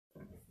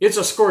It's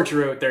a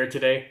scorcher out there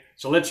today,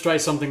 so let's try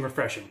something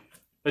refreshing.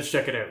 Let's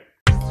check it out.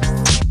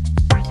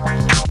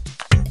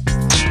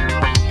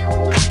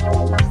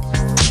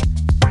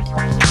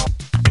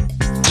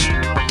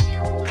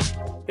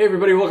 Hey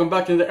everybody, welcome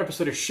back to another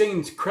episode of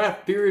Shane's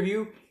Craft Beer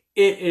Review.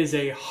 It is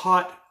a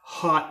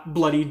hot,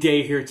 bloody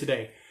day here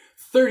today.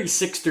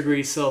 36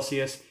 degrees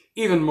Celsius,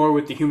 even more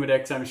with the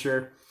humidex, I'm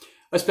sure.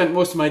 I spent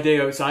most of my day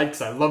outside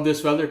because I love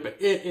this weather, but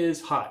it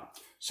is hot.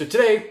 So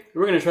today,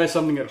 we're going to try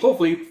something that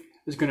hopefully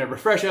is going to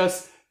refresh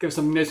us, give us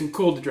something nice and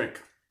cool to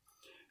drink.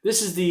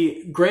 This is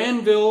the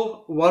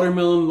Granville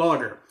Watermelon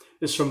Lager.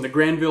 This is from the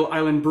Granville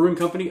Island Brewing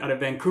Company out of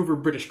Vancouver,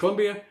 British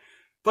Columbia.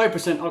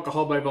 5%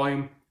 alcohol by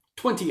volume,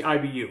 20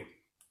 IBU.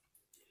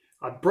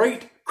 A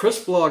bright,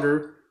 crisp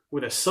lager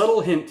with a subtle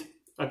hint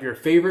of your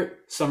favorite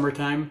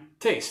summertime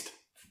taste.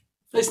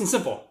 Nice and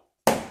simple.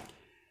 But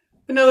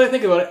now that I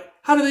think about it,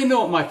 how do they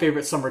know what my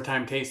favorite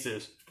summertime taste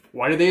is?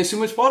 Why do they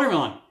assume it's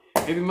watermelon?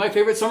 Maybe my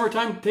favorite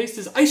summertime taste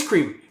is ice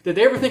cream. Did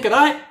they ever think of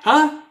that?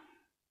 Huh?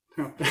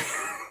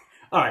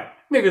 Alright,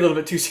 maybe a little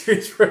bit too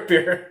serious for a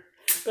beer.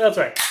 That's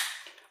right.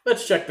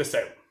 Let's check this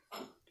out.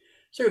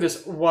 Check out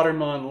this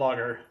watermelon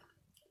lager.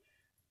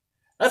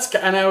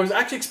 And I was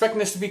actually expecting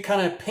this to be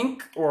kind of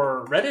pink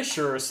or reddish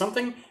or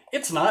something.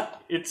 It's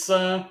not. It's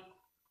like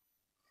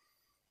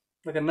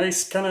a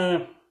nice kind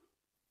of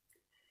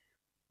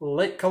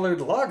light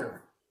colored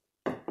lager.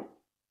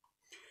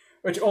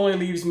 Which only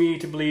leaves me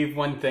to believe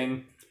one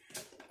thing.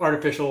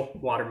 Artificial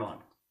watermelon.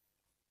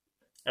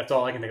 That's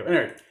all I can think of.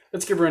 Anyway,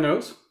 let's give her a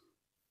nose.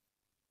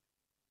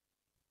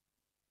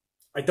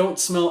 I don't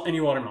smell any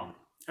watermelon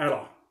at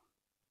all.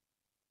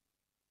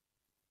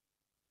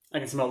 I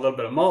can smell a little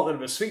bit of malt, a little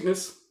bit of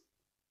sweetness.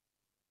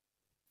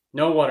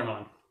 No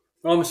watermelon.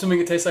 Well, I'm assuming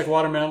it tastes like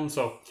watermelon,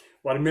 so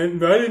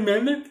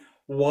watermelon.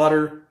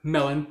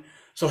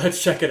 So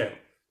let's check it out.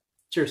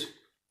 Cheers.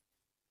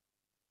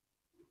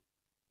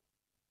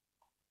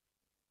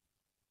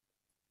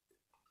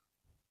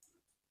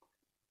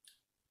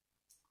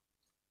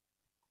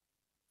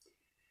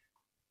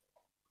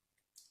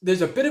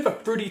 There's a bit of a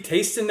fruity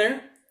taste in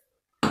there.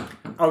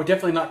 I would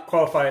definitely not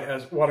qualify it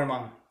as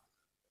watermelon.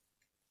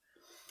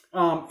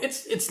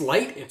 It's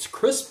light, it's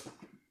crisp.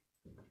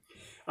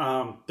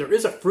 There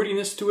is a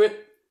fruitiness to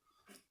it.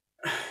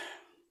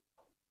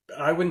 But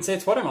I wouldn't say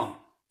it's watermelon.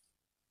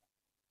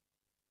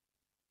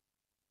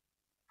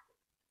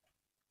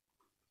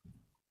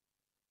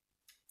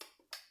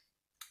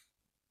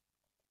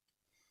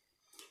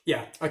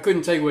 Yeah, I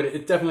couldn't tell you what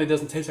it definitely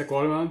doesn't taste like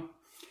watermelon.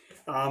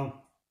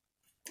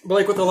 But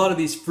like with a lot of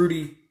these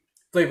fruity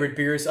flavored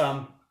beers,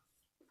 the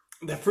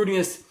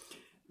fruitiness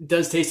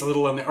does taste a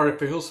little on the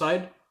artificial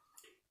side.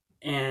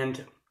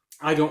 And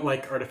I don't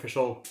like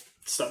artificial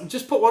stuff.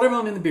 Just put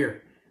watermelon in the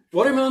beer.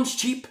 Watermelon's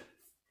cheap.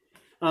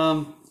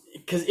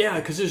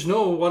 Because there's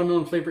no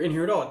watermelon flavor in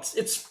here at all.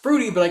 It's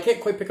fruity, but I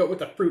can't quite pick out what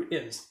the fruit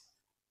is.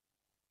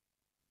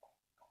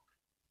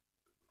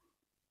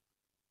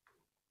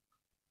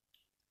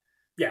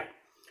 Yeah,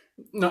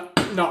 not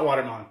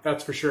watermelon,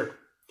 that's for sure.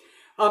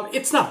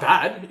 It's not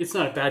bad. It's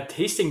not a bad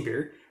tasting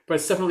beer, but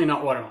it's definitely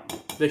not watermelon.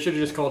 They should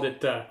have just called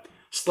it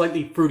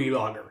slightly fruity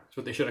lager. That's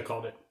what they should have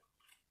called it.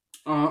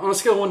 On a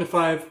scale of 1 to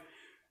 5, we're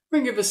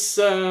going to give this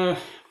a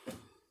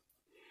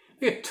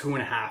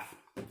 2.5.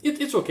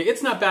 It's okay.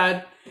 It's not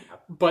bad,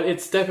 but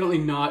it's definitely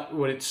not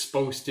what it's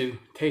supposed to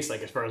taste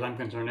like as far as I'm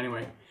concerned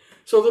anyway.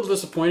 So a little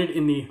disappointed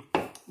in the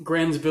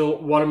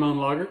Granville Watermelon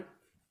Lager.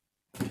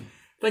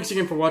 Thanks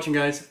again for watching,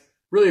 guys.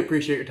 Really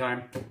appreciate your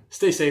time.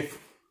 Stay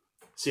safe.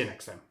 See you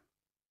next time.